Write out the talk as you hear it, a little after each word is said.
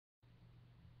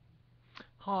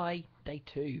Hi, day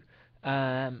two.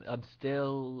 I'm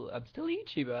still a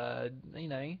YouTuber.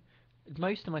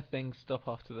 Most of my things stop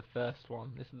after the first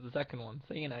one. This is the second one,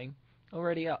 so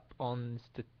already up on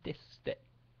statistics.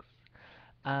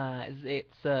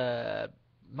 It's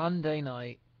Monday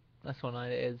night. That's what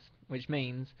night it is, which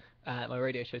means my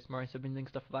radio show's tomorrow. So I've been doing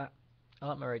stuff for that. I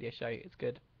like my radio show. It's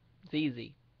good. It's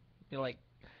easy. You're like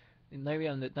nobody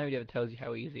ever tells you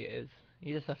how easy it is.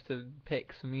 You just have to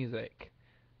pick some music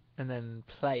and then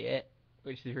play it,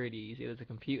 which is really easy. There's a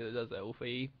computer that does that all for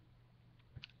you.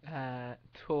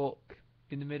 Talk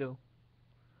in the middle.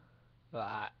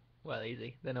 That well,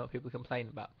 easy. They know what people complain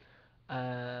about.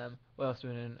 What else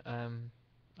have I been doing?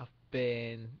 I've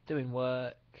been doing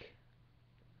work.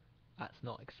 That's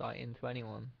not exciting to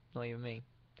anyone, not even me.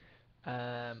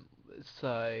 Um,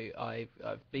 so I've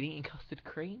been eating custard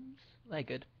creams. They're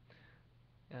good.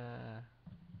 Uh,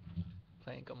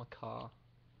 playing got my car.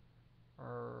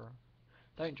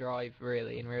 Don't drive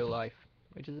really in real life,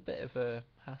 which is a bit of a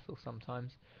hassle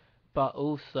sometimes. But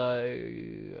also,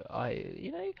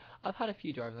 I've had a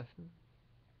few driving lessons.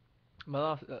 My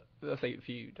last, I'll say a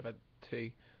few. I've had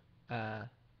two. Uh,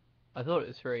 I thought it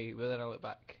was three, but then I looked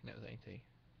back and it was only two.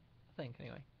 I think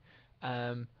anyway.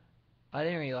 Um, I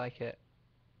didn't really like it.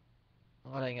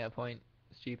 I don't get a point.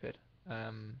 Stupid.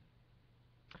 Um,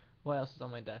 what else is on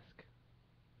my desk?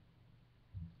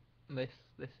 This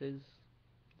this is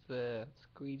the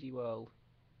squeegee world.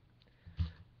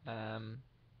 Um,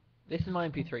 this is my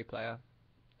MP3 player.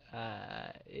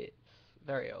 It's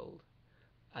very old,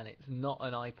 and it's not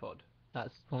an iPod.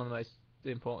 That's one of the most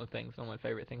important things, one of my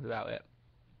favourite things about it.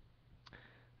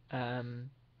 Um,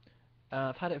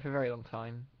 I've had it for a very long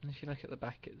time. If you look at the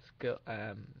back, it's got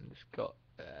a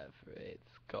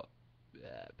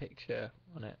picture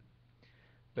on it,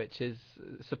 which is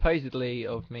supposedly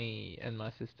of me and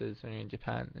my sisters when we were in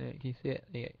Japan. Can you see it?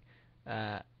 Yeah.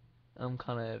 I'm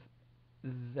kind of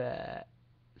there.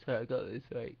 So I got this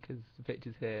right because the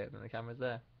picture's here and the camera's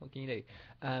there. What can you do?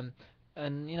 Um,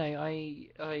 and I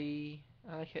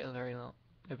like it a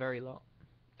very lot.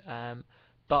 Um,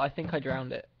 but I think I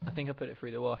drowned it. I think I put it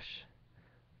through the wash.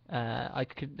 I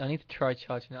need to try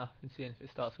charging it up and seeing if it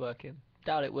starts working.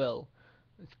 Doubt it will.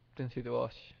 It's been through the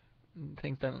wash.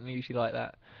 Things don't usually like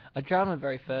that. I drowned my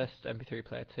very first MP3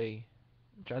 player too.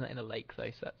 Drowned it in a lake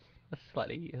though, so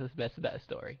that's a better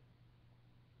story.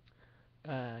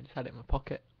 Just had it in my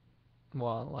pocket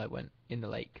while I went in the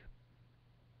lake.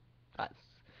 That's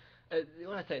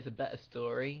when I say it's a better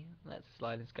story. That's a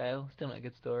sliding scale. Still not a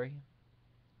good story.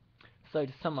 So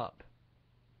to sum up,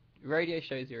 radio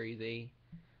shows are easy.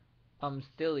 I'm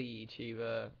still a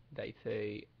YouTuber, day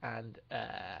two, and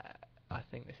I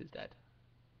think this is dead.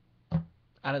 And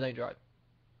I don't drive.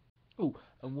 Oh,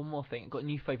 and one more thing. I've got a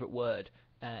new favourite word.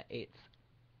 It's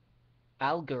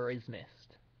Algorithmist.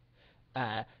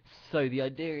 Uh, so the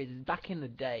idea is back in the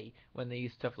day when they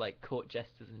used to have like court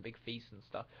jesters and big feasts and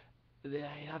stuff, they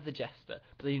have the jester,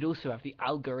 but they'd also have the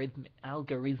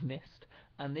algorithmist,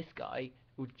 and this guy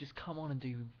would just come on and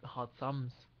do hard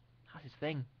sums. That's his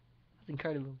thing. That's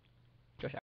incredible. Josh